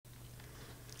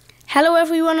Hello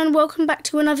everyone and welcome back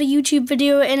to another YouTube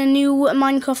video in a new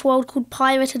Minecraft world called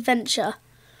Pirate Adventure.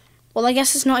 Well, I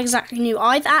guess it's not exactly new.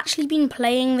 I've actually been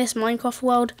playing this Minecraft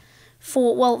world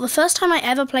for, well, the first time I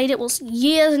ever played it was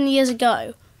years and years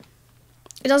ago.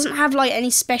 It doesn't have like any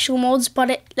special mods,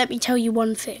 but let me tell you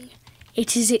one thing.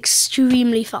 It is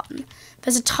extremely fun.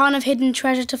 There's a ton of hidden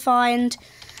treasure to find,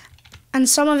 and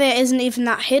some of it isn't even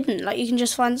that hidden. Like, you can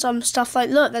just find some stuff like,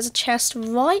 look, there's a chest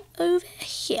right over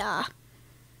here.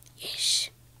 Yes,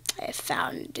 I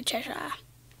found the treasure.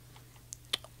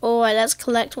 Alright, let's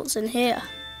collect what's in here.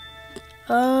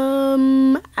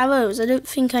 Arrows. I don't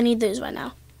think I need those right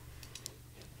now.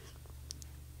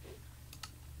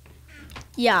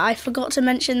 Yeah, I forgot to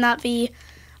mention that the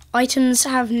items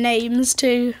have names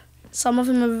too. Some of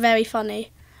them are very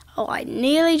funny. Oh, I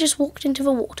nearly just walked into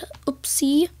the water.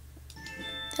 Oopsie.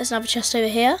 There's another chest over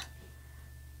here.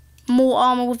 More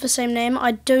armor with the same name.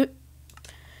 I don't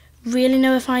really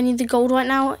know if I need the gold right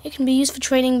now. It can be used for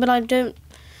trading, but I don't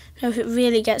know if it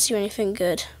really gets you anything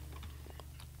good.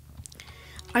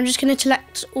 I'm just going to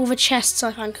collect all the chests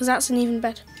I find, because that's an even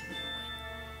better.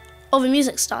 Oh, the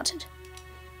music started.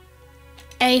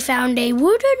 I found a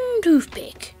wooden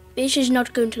toothpick. This is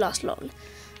not going to last long.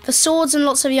 The swords and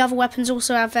lots of the other weapons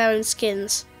also have their own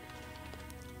skins.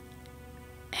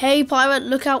 Hey pirate,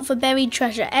 look out for buried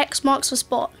treasure. X marks the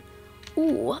spot.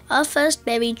 Ooh, our first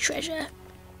buried treasure.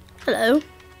 Hello.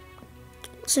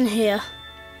 What's in here?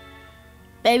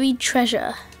 Buried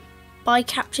treasure by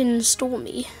Captain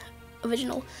Stormy.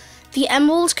 Original. The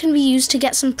emeralds can be used to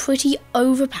get some pretty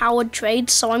overpowered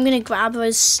trades, so I'm going to grab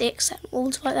those 6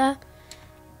 emeralds right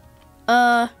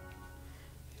there.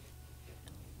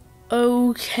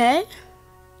 Okay.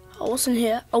 Oh, what's in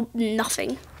here? Oh,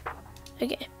 nothing.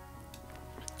 Okay.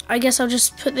 I guess I'll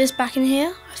just put this back in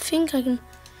here. I think I can.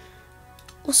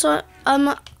 Also,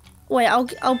 wait,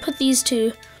 I'll put these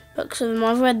 2 books of them.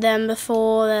 I've read them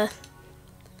before.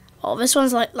 Oh, this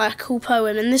one's like a cool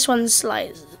poem, and this one's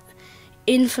like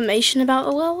information about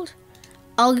the world.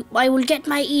 I will get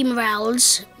my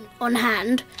emeralds on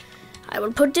hand. I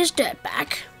will put this dirt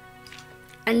back,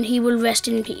 and he will rest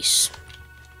in peace.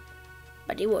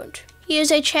 But he won't. He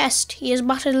is a chest. He is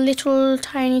but a little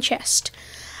tiny chest.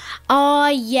 Ah,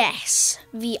 yes,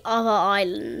 the other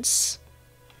islands.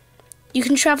 You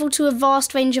can travel to a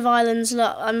vast range of islands.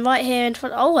 Look, I'm right here in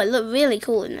front. Oh, I look really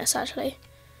cool in this, actually.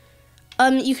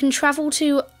 You can travel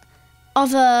to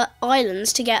other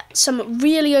islands to get some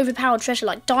really overpowered treasure,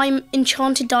 like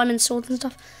enchanted diamond swords and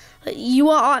stuff. You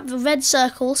are at the red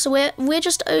circle, so we're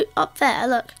just up there.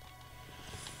 Look,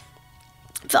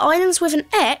 the islands with an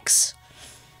X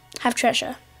have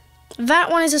treasure.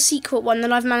 That one is a secret one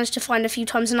that I've managed to find a few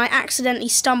times, and I accidentally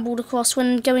stumbled across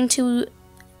when going to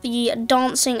the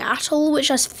Dancing Atoll, which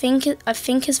I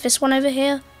think is this one over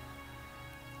here.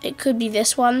 It could be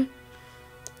this one.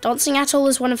 Dancing Atoll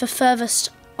is one of the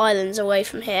furthest islands away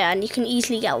from here, and you can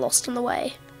easily get lost on the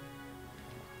way.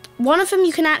 One of them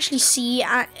you can actually see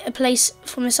at a place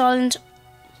from this island.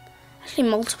 Actually,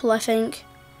 multiple, I think.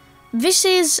 This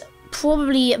is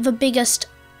probably the biggest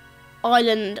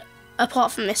island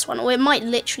apart from this one, or it might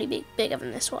literally be bigger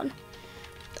than this one.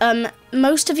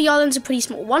 Most of the islands are pretty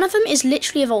small. One of them is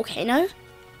literally a volcano.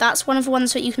 That's one of the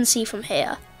ones that you can see from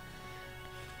here.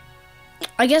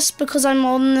 I guess because I'm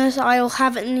on this, I'll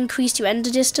have an increased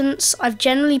render distance. I've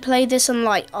generally played this on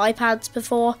like iPads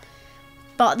before,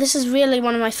 but this is really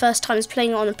one of my first times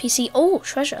playing it on a PC. Oh,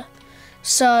 treasure.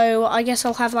 So I guess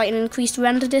I'll have like an increased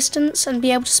render distance and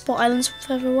be able to spot islands from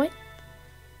further away.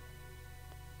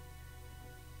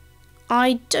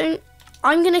 I'm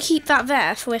going to keep that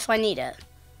there for if I need it.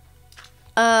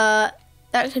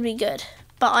 That could be good.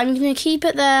 But I'm going to keep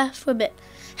it there for a bit.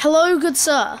 Hello, good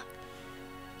sir.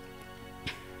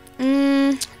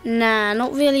 Nah,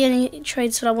 not really any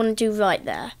trades that I want to do right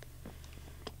there.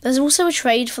 There's also a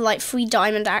trade for like 3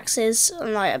 diamond axes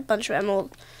and like a bunch of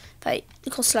emeralds. It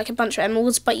costs like a bunch of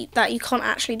emeralds, but that you can't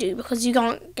actually do because you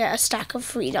can't get a stack of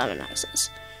 3 diamond axes.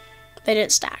 They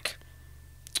don't stack.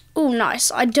 Oh,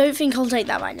 nice. I don't think I'll take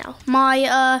that right now.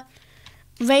 My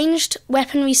ranged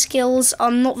weaponry skills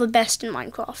are not the best in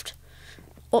Minecraft.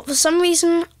 Or for some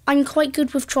reason, I'm quite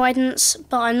good with tridents,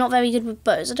 but I'm not very good with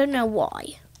bows. I don't know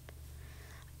why.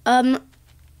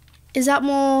 Is that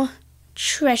more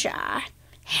treasure?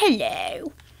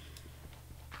 Hello.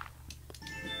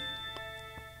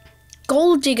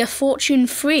 Gold digger fortune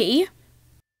 3.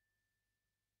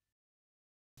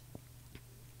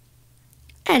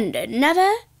 And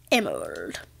another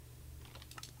emerald.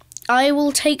 I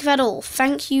will take that all.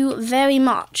 Thank you very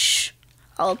much.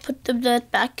 I'll put the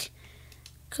dirt back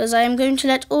because I am going to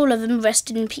let all of them rest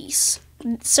in peace.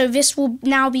 So this will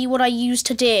now be what I use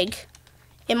to dig.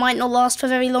 It might not last for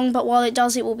very long, but while it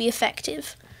does, it will be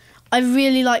effective. I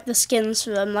really like the skins for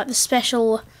them, like the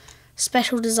special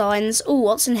designs. Oh,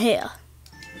 what's in here?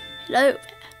 Hello.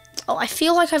 Oh, I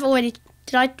feel like I've already...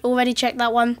 Did I already check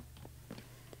that one?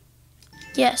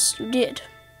 Yes, you did.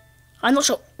 I'm not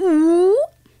sure. Ooh.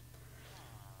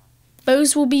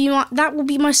 Those will be my... That will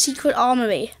be my secret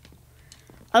armory.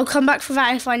 I'll come back for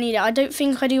that if I need it. I don't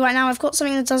think I do right now. I've got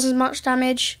something that does as much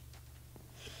damage.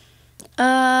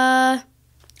 Oh,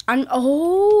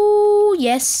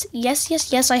 yes.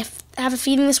 I have a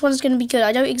feeling this one's going to be good.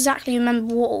 I don't exactly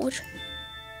remember what order.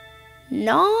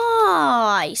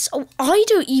 Nice. Oh, I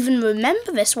don't even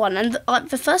remember this one. And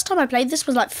the first time I played this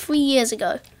was like 3 years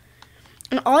ago.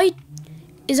 And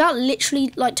is that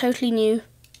literally like totally new?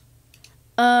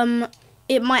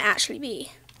 It might actually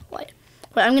be. Wait,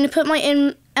 I'm going to put my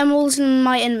emeralds in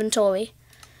my inventory.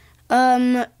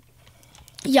 Yeah,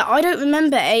 I don't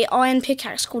remember a iron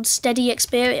pickaxe called Steady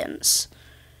Experience.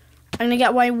 I'm going to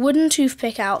get my wooden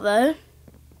toothpick out though.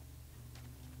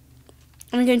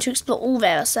 I'm going to explore. Oh,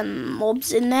 there are some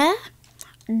mobs in there.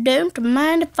 Don't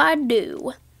mind if I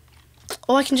do.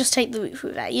 Or I can just take the route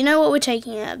through there. You know what we're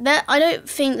taking there? I don't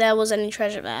think there was any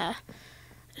treasure there.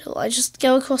 I just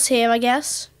go across here, I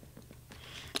guess.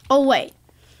 Oh, wait.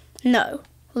 No.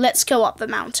 Let's go up the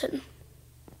mountain.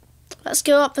 Let's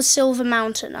go up the Silver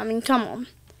Mountain. I mean, come on.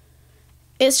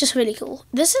 It's just really cool.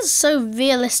 This is so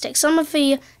realistic. Some of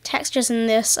the textures in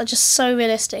this are just so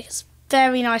realistic. It's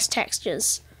very nice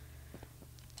textures.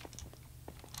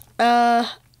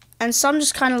 And some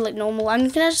just kind of look normal. I'm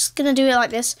just gonna do it like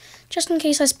this, just in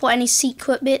case I spot any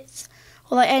secret bits,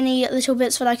 or like any little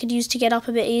bits that I could use to get up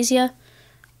a bit easier.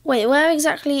 Wait, where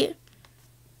exactly?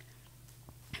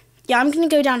 Yeah, I'm gonna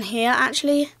go down here,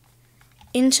 actually.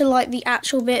 Into like the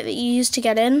actual bit that you use to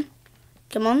get in.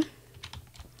 Come on.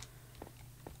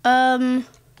 The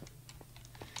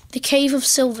Cave of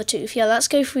Silvertooth. Yeah, let's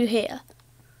go through here.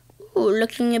 Ooh,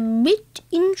 looking a bit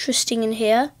interesting in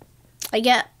here. I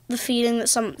get the feeling that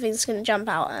something's going to jump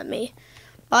out at me.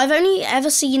 I've only ever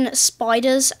seen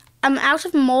spiders. Out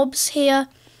of mobs here,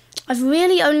 I've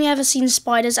really only ever seen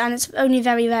spiders, and it's only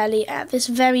very rarely at this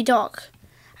very dark,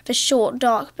 at this short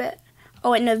dark bit.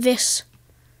 Oh wait, no, this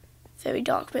very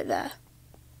dark bit there.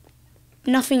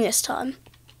 Nothing this time.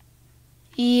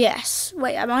 Yes.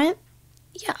 Wait, am I?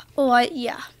 Yeah. Alright,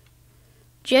 yeah.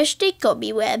 Just a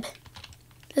cobweb.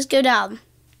 Let's go down.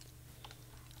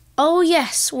 Oh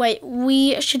yes, wait,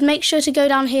 we should make sure to go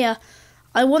down here.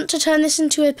 I want to turn this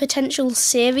into a potential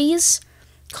series,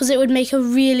 because it would make a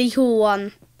really cool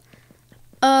one.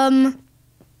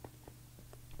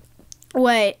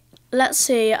 Wait, let's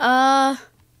see,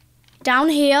 down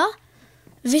here,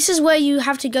 this is where you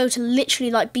have to go to literally,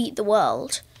 like, beat the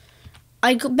world.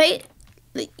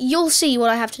 You'll see what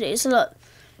I have to do. So look,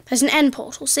 there's an end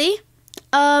portal, see?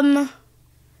 So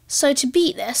to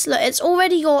beat this, look, it's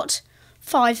already got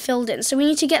 5 filled in, so we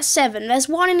need to get 7. There's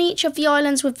 1 in each of the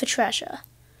islands with the treasure.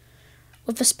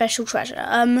 With the special treasure.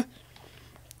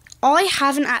 I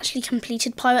haven't actually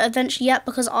completed Pirate Adventure yet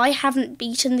because I haven't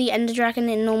beaten the Ender Dragon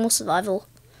in normal survival.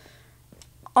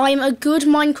 I'm a good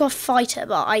Minecraft fighter,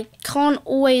 but I can't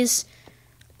always,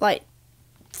 like,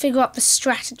 figure out the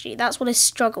strategy. That's what I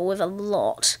struggle with a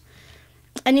lot.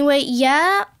 Anyway,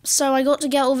 yeah, so I got to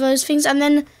get all those things and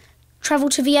then travel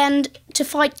to the end to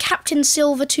fight Captain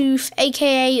Silvertooth,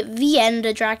 aka the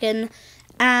Ender Dragon,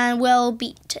 and well,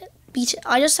 beat it.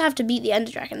 I just have to beat the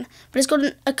Ender Dragon, but it's got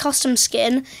a custom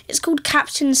skin. It's called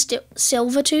Captain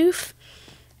Silvertooth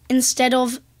instead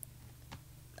of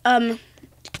the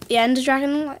Ender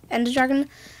Dragon.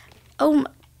 Oh,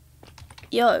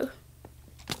 yo,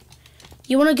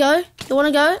 you wanna go? You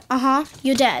wanna go?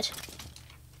 You're dead.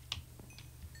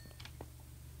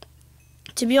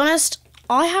 To be honest,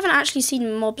 I haven't actually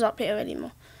seen mobs up here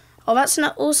anymore. Oh, that's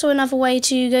also another way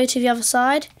to go to the other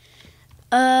side.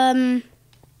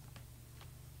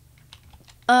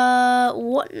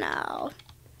 What now?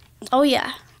 Oh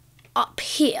yeah, up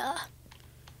here.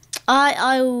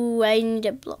 I need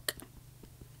a block.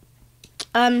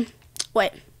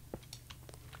 Wait.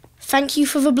 Thank you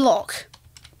for the block.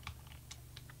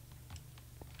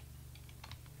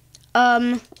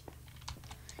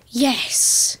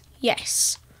 Yes.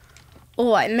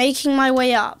 Alright, making my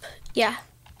way up. Yeah.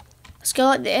 Let's go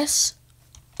like this.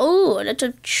 Oh, a lot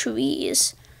of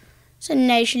trees. Some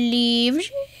nice leaves.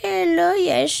 Hello,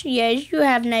 yes, you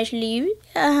have nice leaves.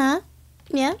 Yeah.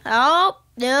 Oh,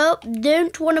 no,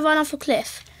 don't want to run off a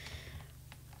cliff.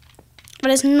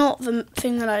 But it's not the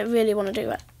thing that I really want to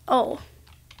do. Oh,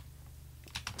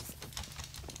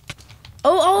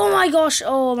 oh my gosh.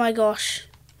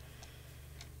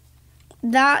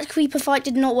 that creeper fight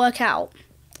did not work out.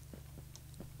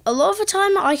 A lot of the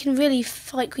time, I can really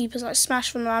fight creepers, like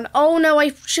smash them around. Oh no,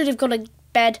 I should have got a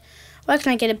bed. Where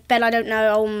can I get a bed? I don't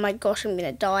know. Oh my gosh, I'm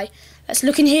gonna die. Let's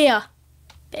look in here.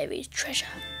 Buried treasure.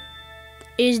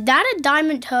 Is that a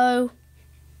diamond toe?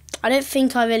 I don't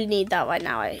think I really need that right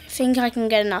now. I think I can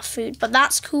get enough food, but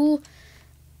that's cool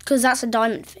because that's a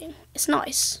diamond thing. It's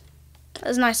nice.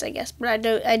 It's nice, I guess, but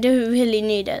I do really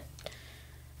need it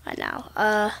right now.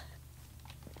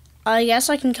 I guess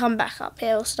I can come back up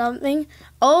here or something.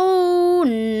 Oh,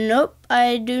 nope.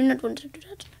 I do not want to do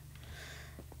that.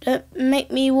 Don't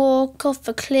make me walk off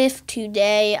a cliff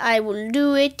today. I will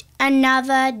do it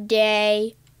another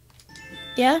day.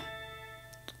 Yeah?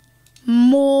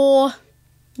 More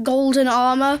golden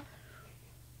armor.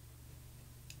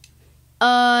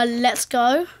 Let's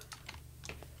go.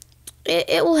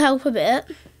 It will help a bit.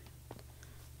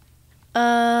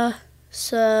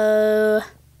 So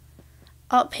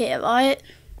up here, right?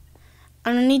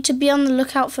 And I need to be on the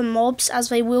lookout for mobs as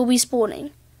they will be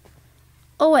spawning.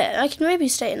 Oh wait, I can maybe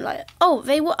stay in light. Oh,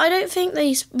 I don't think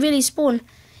they really spawn.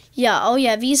 Yeah, oh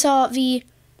yeah, these are the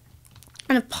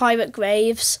kind of pirate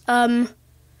graves.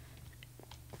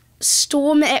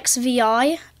 Storm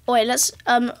XVI. Oh wait, let's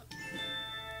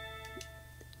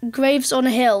graves on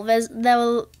a hill. There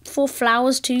are 4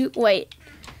 flowers too. Wait.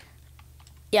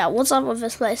 Yeah, what's up with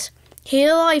this place?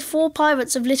 Here are 4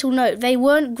 pirates of little note. They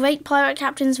weren't great pirate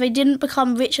captains, they didn't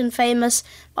become rich and famous,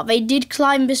 but they did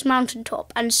climb this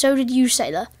mountaintop, and so did you,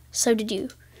 sailor. So did you.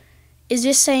 Is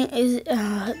this saying,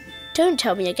 don't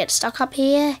tell me I get stuck up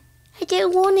here. I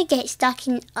don't want to get stuck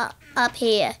up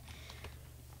here.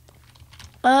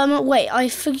 Wait, I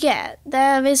forget.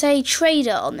 There is a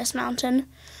trader on this mountain.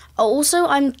 Also,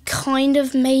 I'm kind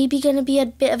of maybe going to be a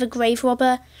bit of a grave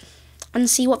robber and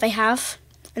see what they have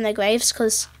in their graves,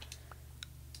 because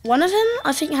one of them,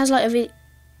 I think, has like a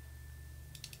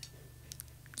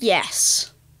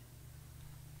yes.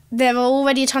 There are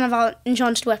already a ton of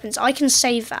enchanted weapons. I can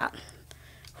save that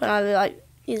when I like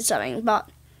use something, but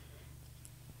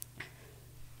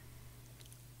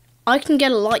I can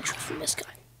get a light from this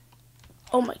guy.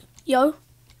 Oh my, yo.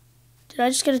 Did I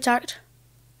just get attacked?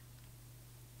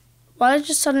 Why did I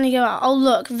just suddenly go out? Oh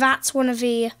look, that's one of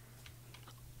the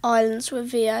islands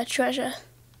with the treasure.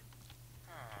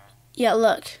 Yeah,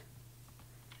 look.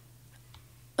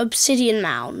 Obsidian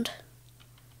mound.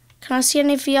 Can I see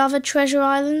any of the other treasure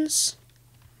islands?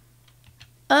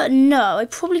 No. I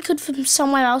probably could from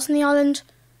somewhere else in the island.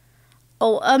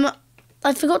 Oh,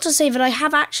 I forgot to say that I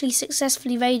have actually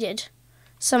successfully raided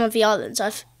some of the islands.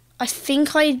 I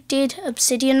think I did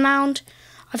obsidian mound.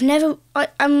 Well,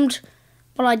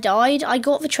 I died. I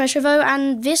got the treasure though,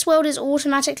 and this world is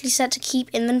automatically set to keep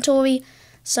inventory.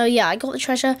 So yeah, I got the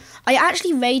treasure. I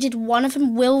actually raided one of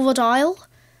them, Wilwood Isle,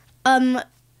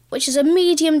 which is a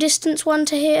medium distance one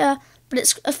to here, but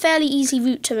it's a fairly easy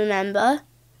route to remember.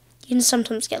 You can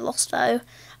sometimes get lost though,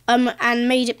 and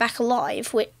made it back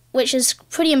alive, which is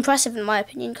pretty impressive in my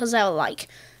opinion, because there were like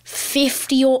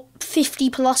 50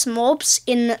 plus mobs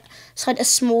inside a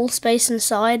small space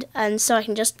inside, and so I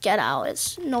can just get out.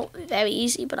 It's not very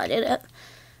easy, but I did it,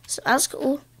 so that's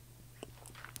cool.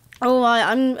 Alright,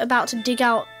 I'm about to dig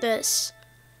out this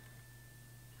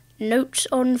notes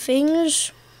on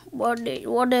things. What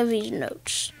are these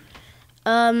notes?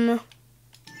 Nothing.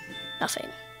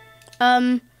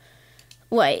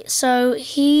 Wait, so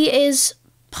he is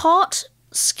part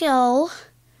skull,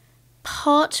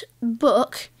 part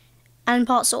book, and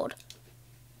part sword.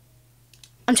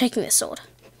 I'm taking this sword.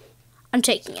 I'm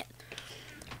taking it.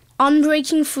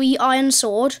 Unbreaking 3 iron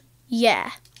sword.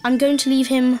 Yeah. I'm going to leave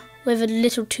him with a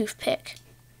little toothpick.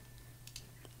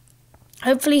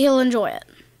 Hopefully he'll enjoy it,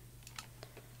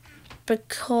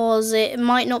 because it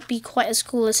might not be quite as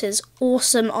cool as his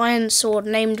awesome iron sword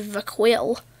named the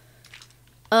Quill.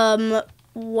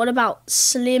 What about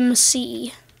Slim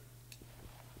C?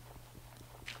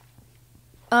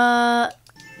 The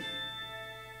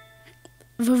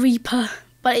Reaper.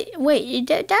 But wait, you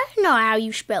don't know how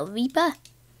you spell Reaper.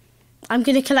 I'm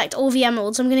going to collect all the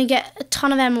emeralds. I'm going to get a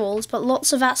ton of emeralds, but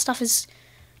lots of that stuff is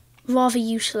rather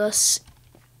useless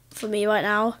for me right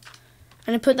now. I'm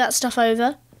going to put that stuff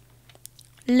over.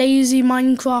 Lazy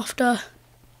Minecrafter.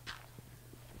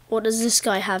 What does this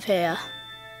guy have here?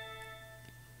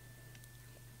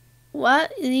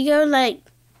 What? Is he going like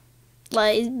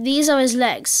these are his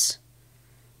legs.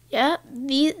 Yeah,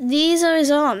 these are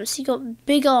his arms. He got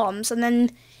big arms, and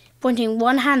then pointing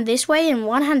one hand this way and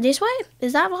one hand this way.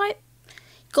 Is that right?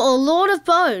 Got a lot of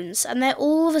bones, and they're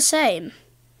all the same.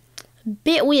 A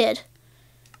bit weird.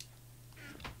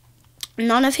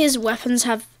 None of his weapons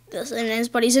have this in is,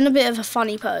 but he's in a bit of a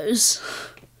funny pose.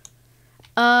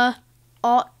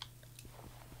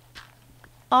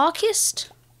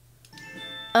 Archist?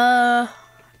 There's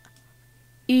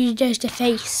the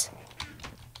face.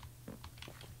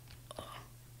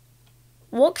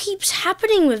 What keeps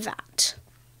happening with that?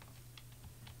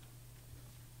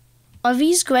 Are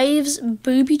these graves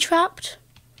booby-trapped?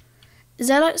 Is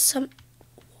there like some...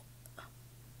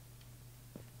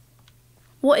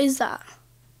 What is that?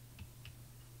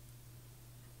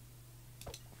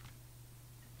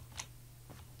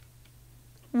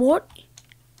 What?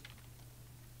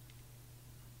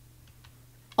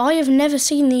 I have never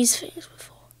seen these things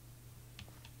before.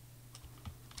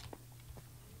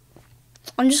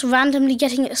 I'm just randomly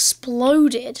getting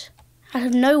exploded out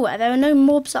of nowhere. There are no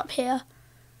mobs up here.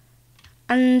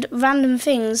 And random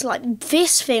things like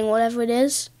this thing, whatever it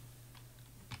is.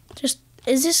 Just,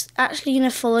 is this actually going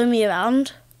to follow me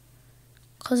around?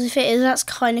 Because if it is, that's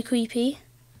kind of creepy.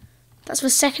 That's the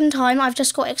second time I've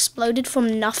just got exploded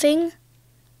from nothing.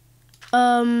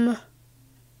 But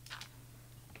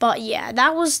yeah,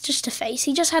 that was just a face.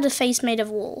 He just had a face made of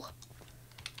wool.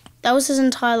 That was his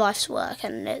entire life's work,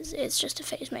 and it's just a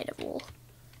face made of wool.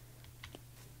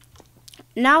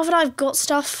 Now that I've got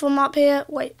stuff from up here...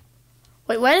 Wait,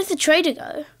 where did the trader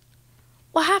go?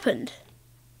 What happened?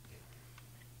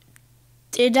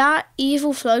 Did that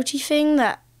evil floaty thing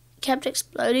that kept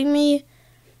exploding me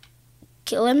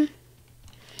kill him?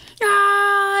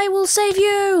 I will save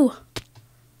you!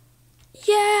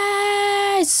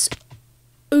 Yes!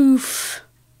 Oof.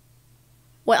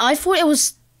 Wait, I thought it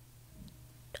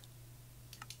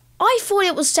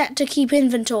was set to keep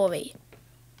inventory.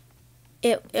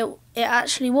 It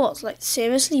actually was. Like,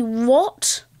 seriously,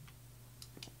 what?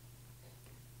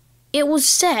 It was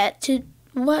set to...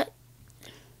 What?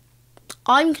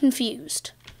 I'm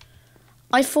confused.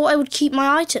 I thought I would keep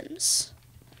my items.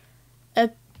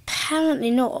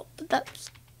 Apparently not, but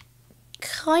that's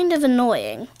kind of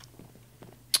annoying.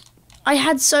 I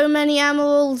had so many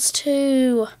emeralds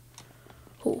too.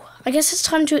 Ooh, I guess it's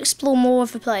time to explore more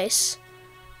of the place.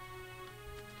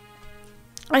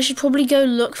 I should probably go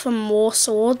look for more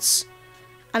swords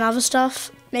and other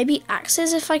stuff. Maybe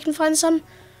axes if I can find some.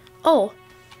 Oh,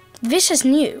 this is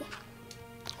new.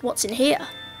 What's in here?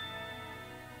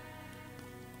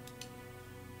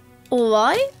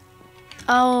 Alright.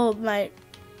 Oh, mate.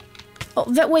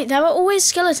 Oh, wait, there are always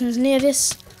skeletons near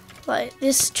this, like,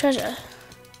 this treasure.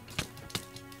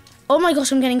 Oh my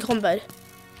gosh, I'm getting comboed.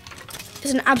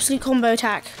 It's an absolute combo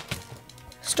attack.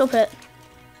 Stop it.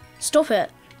 Stop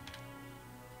it.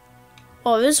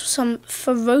 Oh, there's some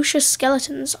ferocious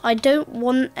skeletons. I don't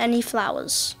want any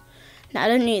flowers. No, I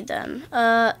don't need them.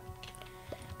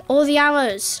 All the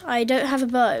arrows. I don't have a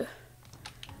bow.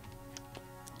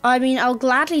 I mean, I'll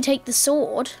gladly take the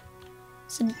sword.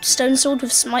 It's a stone sword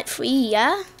with smite 3,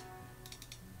 yeah?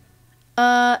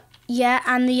 Yeah,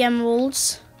 and the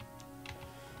emeralds.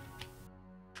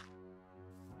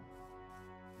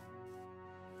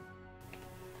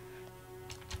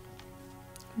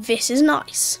 This is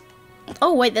nice.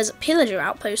 Oh wait, there's a pillager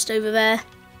outpost over there.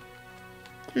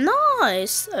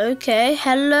 Nice. Okay.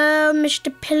 Hello,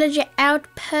 Mr. Pillager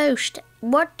Outpost.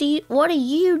 What are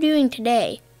you doing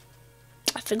today?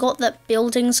 I forgot that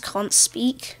buildings can't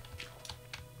speak.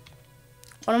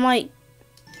 One of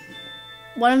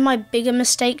my bigger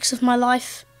mistakes of my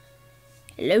life.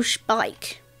 Hello,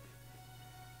 Spike.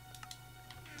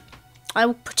 I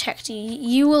will protect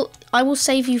you. I will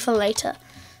save you for later.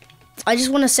 I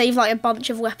just want to save like a bunch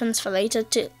of weapons for later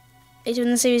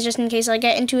in the series, just in case I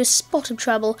get into a spot of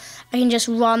trouble. I can just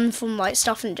run from like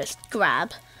stuff and just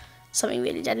grab something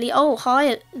really deadly. Oh,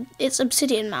 hi, it's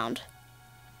Obsidian Mound.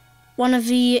 One of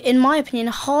the, in my opinion,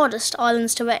 hardest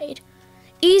islands to raid.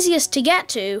 Easiest to get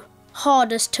to,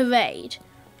 hardest to raid.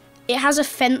 It has a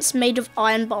fence made of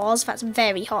iron bars that's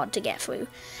very hard to get through.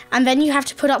 And then you have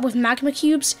to put up with magma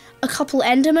cubes, a couple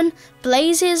endermen,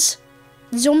 blazes,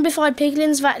 zombified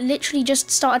piglins that literally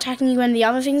just start attacking you when the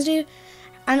other things do,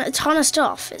 and a ton of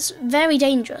stuff. It's very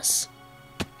dangerous.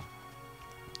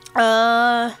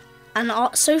 And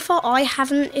so far I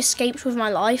haven't escaped with my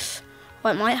life.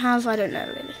 Or I might have, I don't know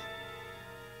really.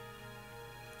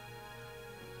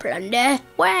 Plunder?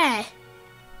 Where?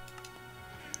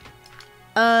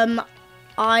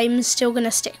 I'm still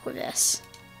gonna stick with this.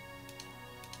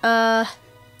 I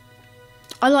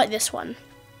like this one.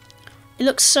 It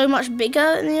looks so much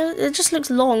bigger. It just looks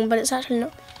long, but it's actually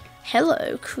not.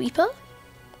 Hello, creeper.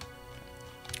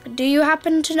 Do you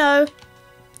happen to know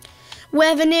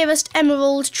where the nearest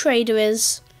emerald trader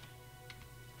is?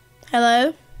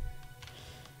 Hello?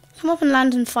 Come up and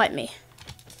land and fight me.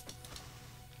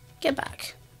 Get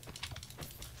back.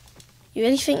 You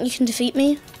really think you can defeat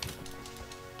me?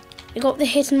 You got the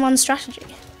hit and run strategy.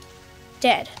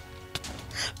 Dead.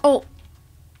 Oh.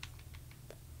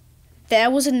 There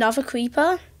was another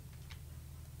creeper.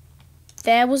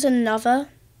 There was another.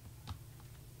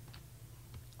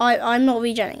 I'm not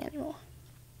regenning anymore.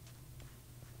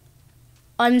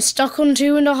 I'm stuck on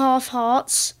 2.5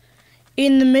 hearts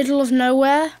in the middle of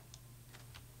nowhere.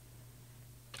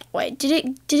 Wait, did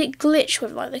it glitch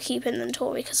with like the keep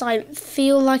inventory? Because I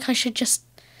feel like I should just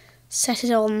set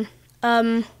it on.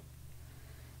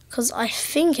 Because I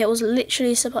think it was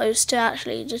literally supposed to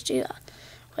actually just do that.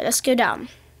 Wait, let's go down.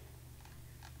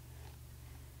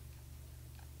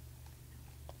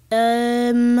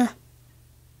 Oh,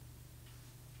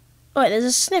 there's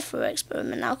a sniffer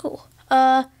experiment now. Cool.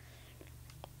 Yeah,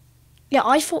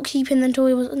 I thought keep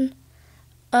inventory wasn't.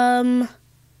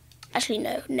 Actually,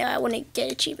 no, I want to get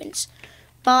achievements,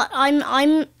 but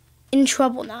I'm in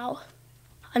trouble now.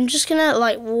 I'm just gonna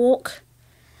like walk.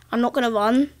 I'm not gonna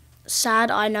run. Sad,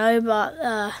 I know, but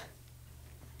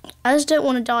I just don't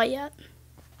want to die yet.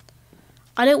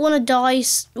 I don't want to die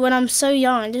when I'm so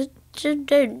young. Just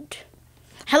don't.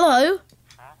 Hello?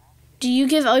 Do you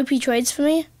give OP trades for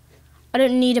me? I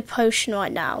don't need a potion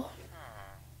right now.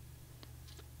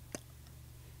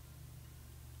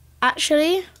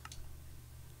 Actually,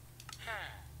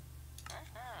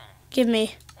 give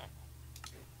me.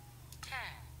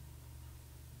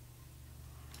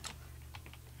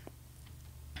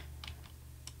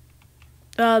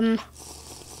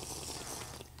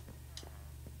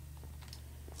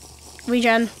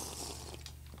 Regen.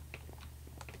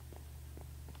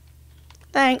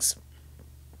 Thanks.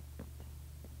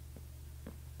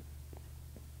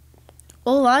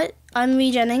 Alright, I'm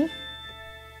regenning.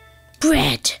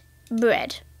 Bread.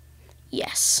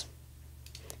 Yes.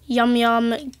 Yum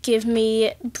yum, give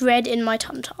me bread in my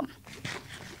tum-tum.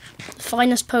 The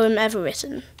finest poem ever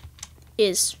written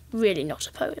is really not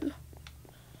a poem.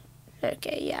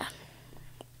 Okay, yeah.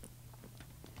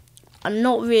 I'm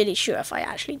not really sure if I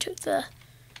actually took the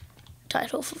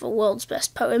title for the world's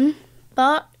best poem,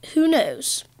 but who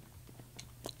knows?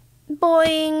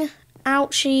 Boing,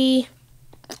 ouchie,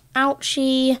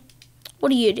 ouchie. What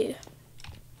do you do?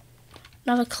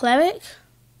 Another cleric?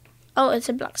 Oh, it's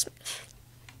a blacksmith.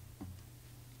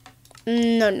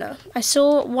 No. I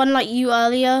saw one like you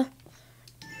earlier.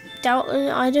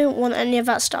 I don't want any of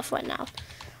that stuff right now.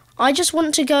 I just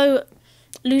want to go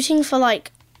looting for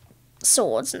like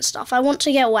swords and stuff. I want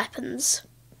to get weapons.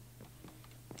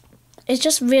 It's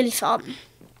just really fun.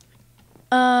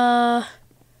 Nice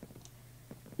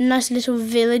little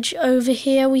village over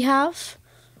here we have.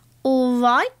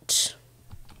 Alright.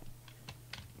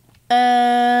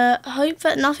 Hope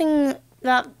that nothing,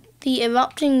 that the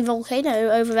erupting volcano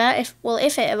over there, if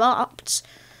it erupts,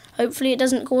 hopefully it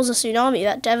doesn't cause a tsunami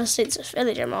that devastates a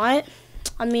village, am I right?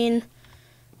 I mean,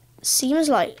 seems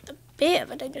like a bit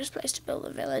of a dangerous place to build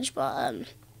a village, but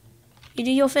you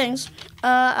do your things.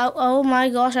 Oh my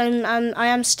gosh, I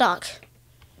am stuck.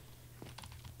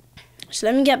 So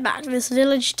let me get back. This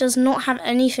village does not have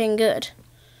anything good.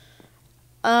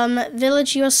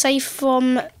 Village, you are safe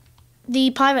from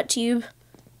the pirate tube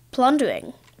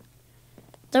plundering.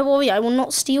 Don't worry, I will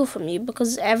not steal from you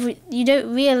because you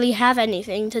don't really have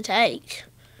anything to take.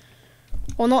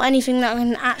 Or not anything that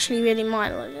can actually really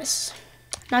mine like this.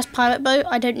 Nice pirate boat,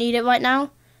 I don't need it right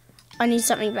now. I need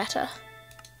something better.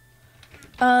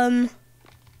 Hello?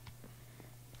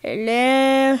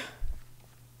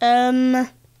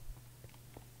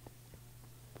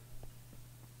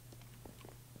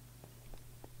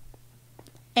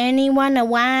 Anyone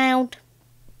around?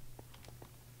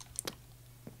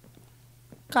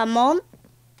 Come on.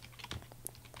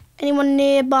 Anyone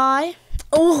nearby?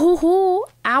 Oh,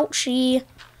 ouchie.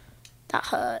 That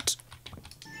hurt.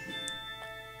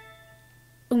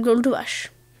 A gold rush.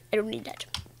 I don't need that.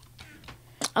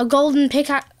 A golden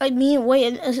pickaxe.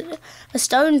 A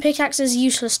stone pickaxe is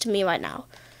useless to me right now.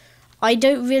 I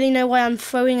don't really know why I'm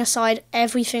throwing aside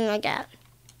everything I get.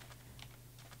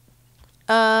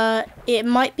 It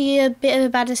might be a bit of a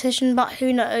bad decision, but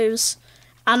who knows?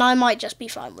 And I might just be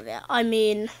fine with it. I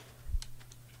mean,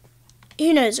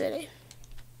 who knows really?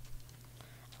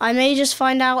 I may just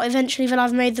find out eventually that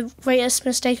I've made the greatest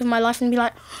mistake of my life and be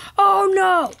like, oh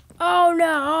no, oh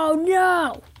no, oh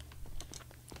no.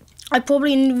 I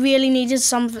probably really needed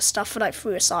some of the stuff that I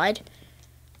threw aside.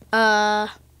 Also,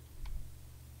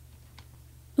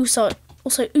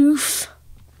 oof.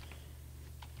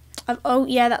 Oh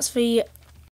yeah, that's the...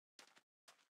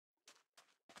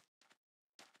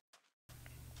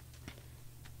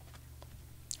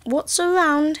 What's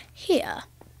around here?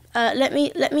 Let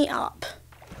me up.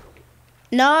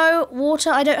 No, water,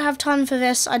 I don't have time for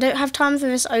this. I don't have time for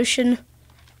this ocean.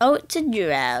 Oh, it's a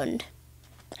drowned.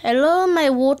 Hello, my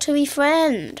watery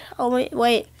friend. Oh,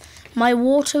 wait. My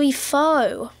watery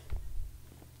foe.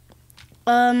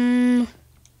 You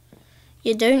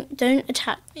don't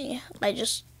attack me.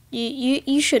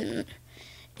 You shouldn't.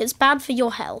 It's bad for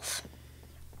your health.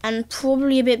 And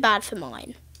probably a bit bad for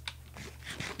mine.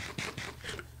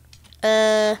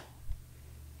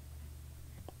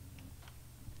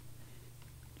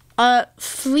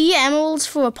 3 emeralds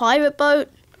for a pirate boat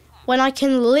when I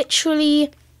can literally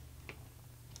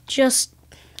just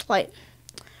find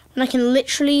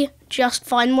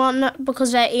one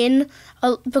because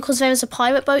because there's a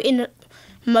pirate boat in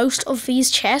most of these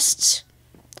chests.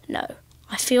 No,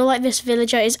 I feel like this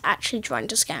villager is actually trying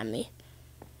to scam me.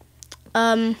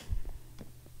 I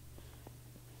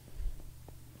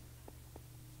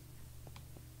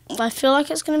feel like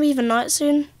it's gonna be the night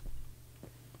soon.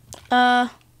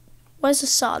 Where's the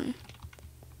sun?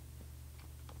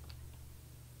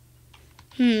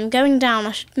 Going down.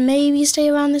 I should maybe stay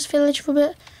around this village for a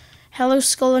bit. Hello,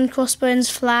 skull and crossbones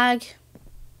flag.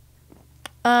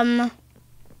 You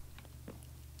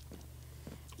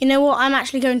know what? I'm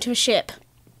actually going to a ship.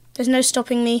 There's no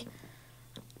stopping me.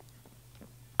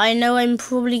 I know I'm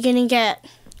probably gonna get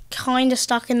kind of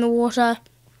stuck in the water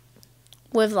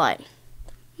with like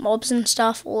mobs and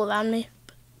stuff all around me.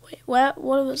 Wait, what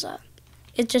was that?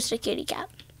 It's just a kitty cat.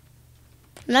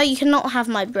 No, you cannot have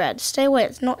my bread. Stay away.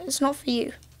 It's not for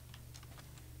you.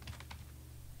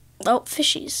 Oh,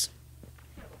 fishies.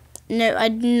 No, I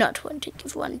do not want to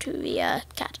give one to the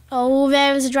cat. Oh,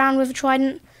 there is a drowned with a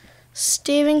trident.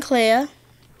 Steering clear.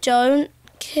 Don't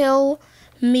kill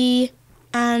me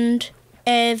and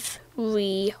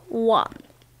everyone.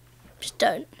 Just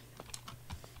don't.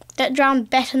 That drowned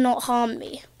better not harm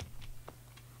me,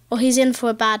 or he's in for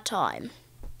a bad time.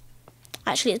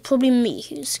 Actually, it's probably me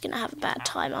who's going to have a bad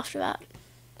time after that.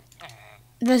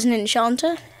 There's an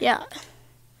enchanter. Yeah.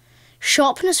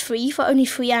 Sharpness 3 for only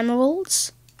 3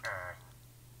 emeralds.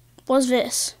 What's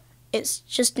this? It's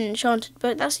just an enchanted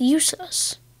boat. That's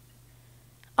useless.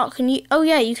 Oh, can you? Oh,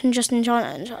 yeah, you can just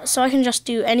enchant it. So I can just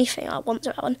do anything I want to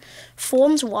that one.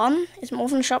 Thorns 1 is more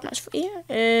than sharpness 3.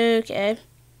 Okay.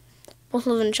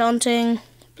 Bottle of enchanting.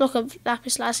 Block of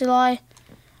lapis lazuli.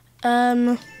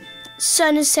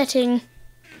 Sun is setting.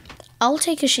 I'll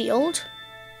take a shield.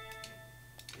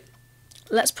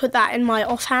 Let's put that in my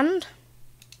offhand.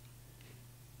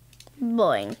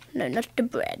 Boing. No, not the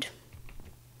bread.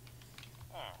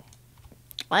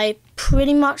 I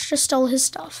pretty much just stole his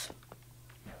stuff.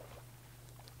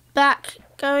 Back.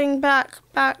 Going back.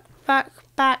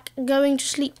 Going to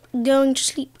sleep.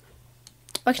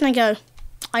 Where can I go?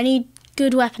 I need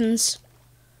good weapons.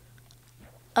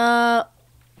 The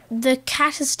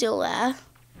cat is still there.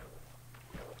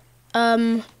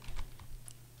 Oh,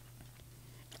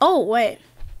 wait.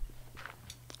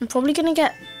 I'm probably gonna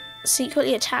get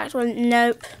secretly attacked. Well,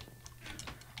 nope.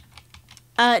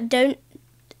 Don't.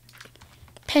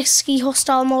 Pesky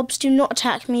hostile mobs, do not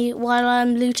attack me while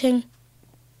I'm looting.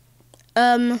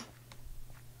 Alright,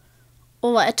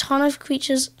 a ton of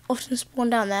creatures often spawn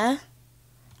down there.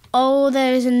 Oh,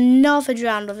 there is another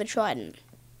drowned with a trident.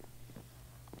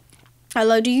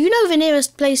 Hello, do you know the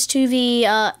nearest place to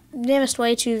the, nearest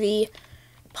way to the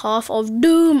Path of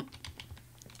Doom?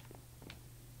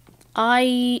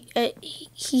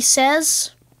 He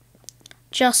says,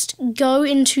 just go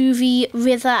into the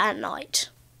river at night.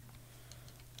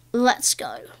 Let's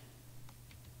go.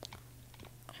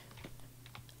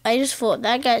 I just thought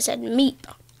that guy said meep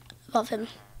above him.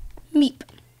 Meep.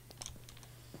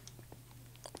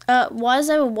 Why is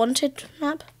there a wanted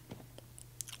map?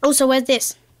 Also, where's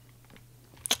this?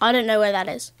 I don't know where that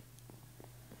is.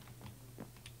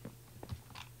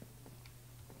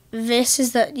 This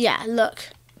is the, yeah, look.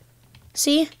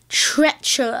 See?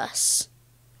 Treacherous.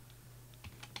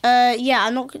 Yeah,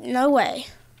 I'm not, no way.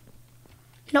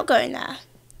 Not going there.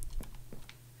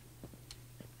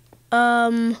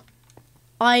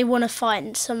 I want to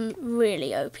find some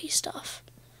really OP stuff.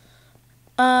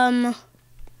 Looking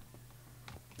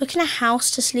at a house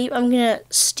to sleep. I'm going to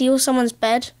steal someone's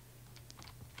bed.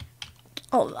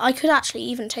 Oh, I could actually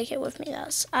even take it with me.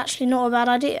 That's actually not a bad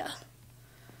idea.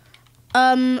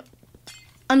 I'm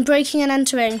breaking and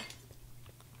entering.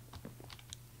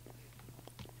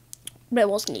 But it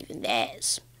wasn't even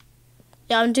theirs.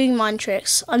 Yeah, I'm doing mind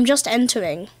tricks. I'm just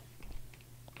entering.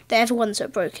 They're the ones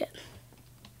that broke it.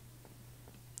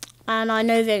 And I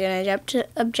know they're going to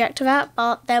object to that,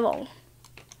 but they're wrong.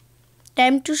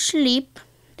 Time to sleep.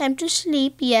 Time to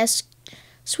sleep, yes.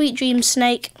 Sweet dreams,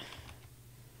 snake.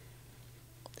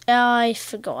 I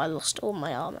forgot I lost all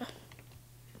my armor.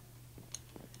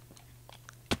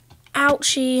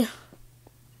 Ouchie.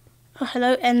 Oh,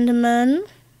 hello, Enderman.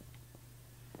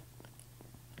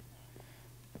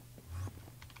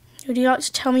 Would you like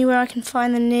to tell me where I can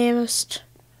find the nearest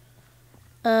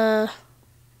Enderman?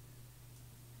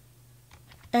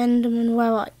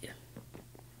 Where are you?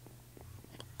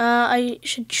 I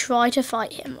should try to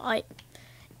fight him.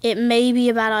 It may be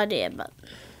a bad idea, but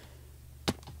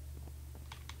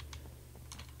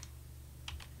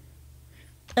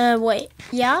wait,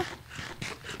 yeah?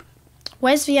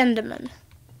 Where's the Enderman?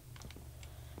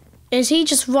 Is he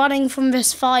just running from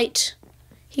this fight?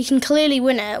 He can clearly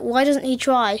win it. Why doesn't he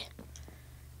try?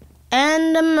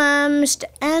 Enderman, Mr.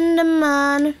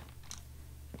 Enderman.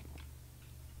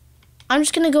 I'm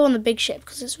just gonna go on the big ship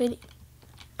because it's really...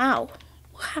 Ow.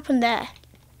 What happened there?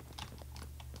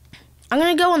 I'm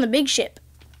gonna go on the big ship.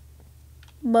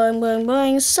 Boing, boing,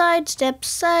 boing. Sidestep,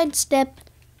 sidestep.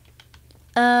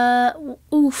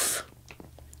 Oof.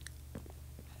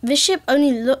 This ship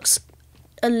only looks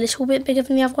a little bit bigger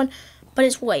than the other one, but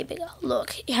it's way bigger.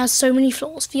 Look, it has so many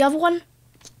floors. The other one,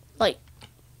 like,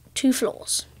 2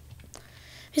 floors.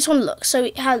 This one, look, so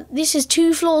it has, this is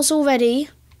 2 floors already.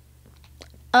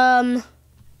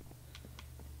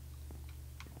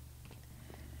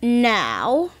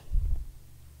 Now,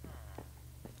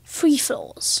 3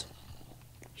 floors.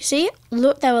 You see?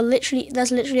 Look, there's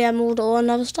literally emerald ore and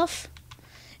other stuff.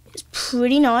 It's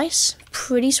pretty nice,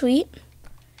 pretty sweet.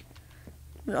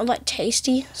 Not like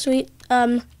tasty sweet.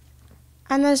 And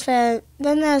there's then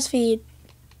there's the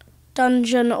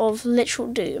Dungeon of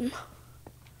Literal Doom,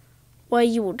 where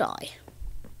you will die,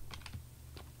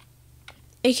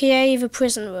 aka the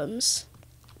prison rooms.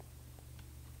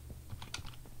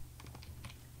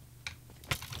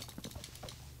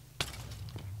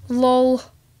 Lol,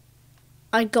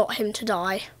 I got him to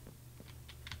die.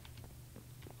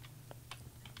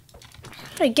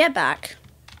 Hey, get back.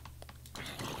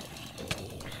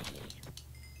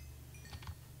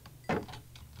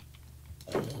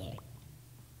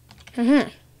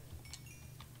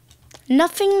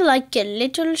 Nothing like a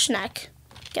little snack.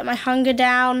 Get my hunger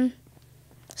down.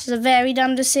 This is a very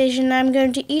dumb decision. I'm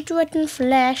going to eat rotten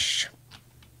flesh.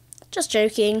 Just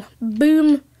joking.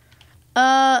 Boom.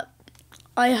 I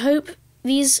hope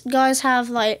these guys have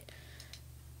wait.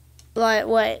 I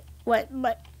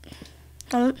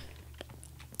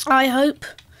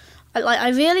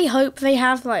really hope they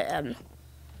have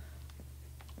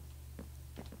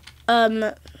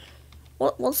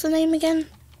what's the name again?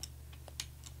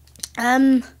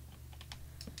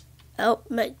 Oh,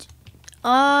 but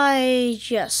I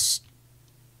just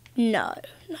no.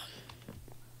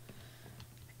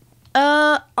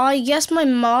 I guess my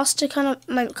master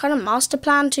master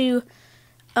plan to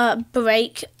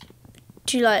make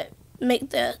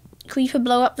the creeper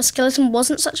blow up the skeleton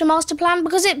wasn't such a master plan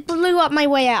because it blew up my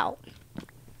way out.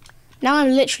 Now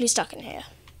I'm literally stuck in here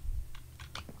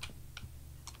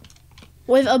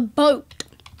with a boat.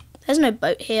 There's no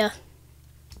boat here.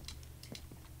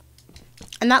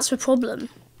 And that's the problem.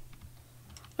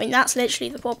 I mean, that's literally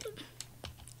the problem.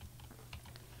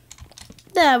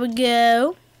 There we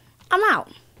go. I'm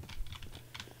out.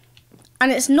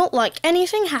 And it's not like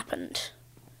anything happened.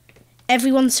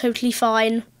 Everyone's totally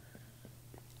fine.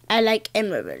 I like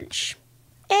emeralds.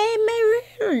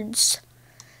 Emeralds.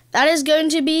 That is going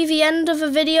to be the end of the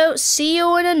video. See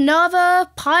you in another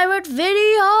pirate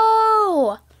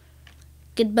video.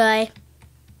 Goodbye.